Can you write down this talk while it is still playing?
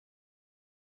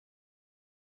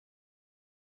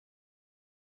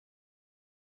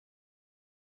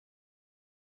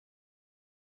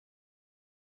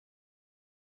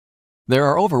There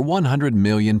are over 100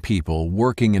 million people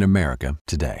working in America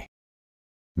today.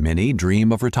 Many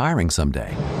dream of retiring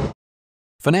someday.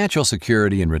 Financial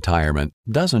security in retirement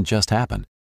doesn't just happen.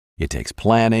 It takes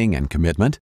planning and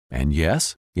commitment, and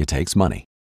yes, it takes money.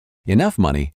 Enough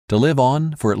money to live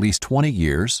on for at least 20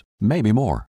 years, maybe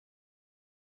more.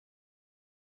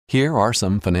 Here are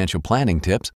some financial planning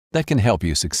tips that can help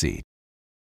you succeed.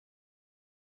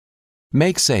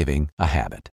 Make saving a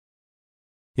habit.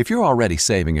 If you're already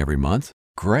saving every month,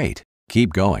 great,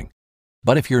 keep going.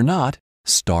 But if you're not,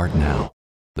 start now.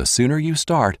 The sooner you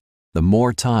start, the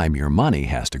more time your money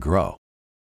has to grow.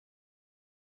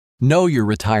 Know your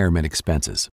retirement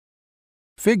expenses.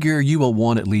 Figure you will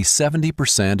want at least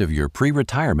 70% of your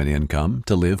pre-retirement income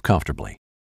to live comfortably.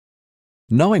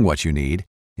 Knowing what you need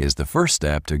is the first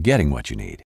step to getting what you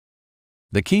need.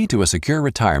 The key to a secure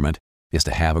retirement is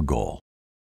to have a goal.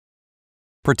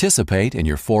 Participate in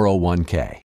your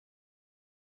 401k.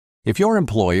 If your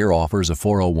employer offers a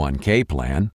 401k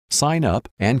plan, sign up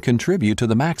and contribute to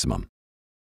the maximum.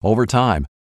 Over time,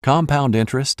 compound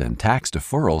interest and tax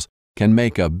deferrals can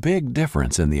make a big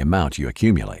difference in the amount you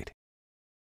accumulate.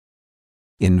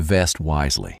 Invest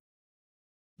wisely.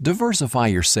 Diversify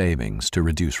your savings to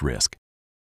reduce risk.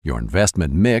 Your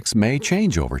investment mix may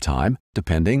change over time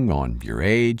depending on your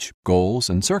age, goals,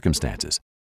 and circumstances.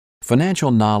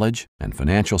 Financial knowledge and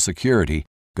financial security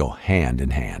go hand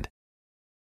in hand.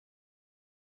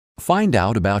 Find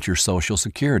out about your Social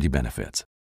Security benefits.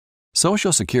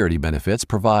 Social Security benefits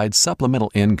provide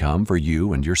supplemental income for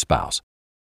you and your spouse.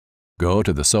 Go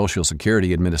to the Social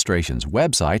Security Administration's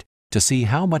website to see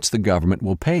how much the government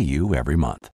will pay you every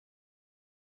month.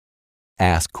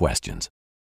 Ask questions.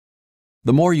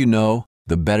 The more you know,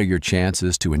 the better your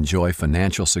chances to enjoy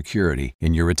financial security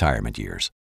in your retirement years.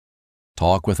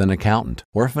 Talk with an accountant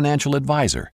or a financial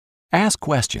advisor. Ask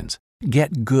questions.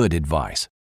 Get good advice.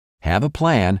 Have a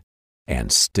plan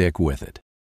and stick with it.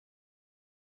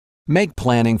 Make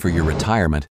planning for your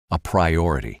retirement a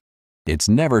priority. It's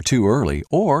never too early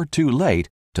or too late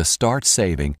to start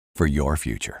saving for your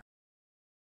future.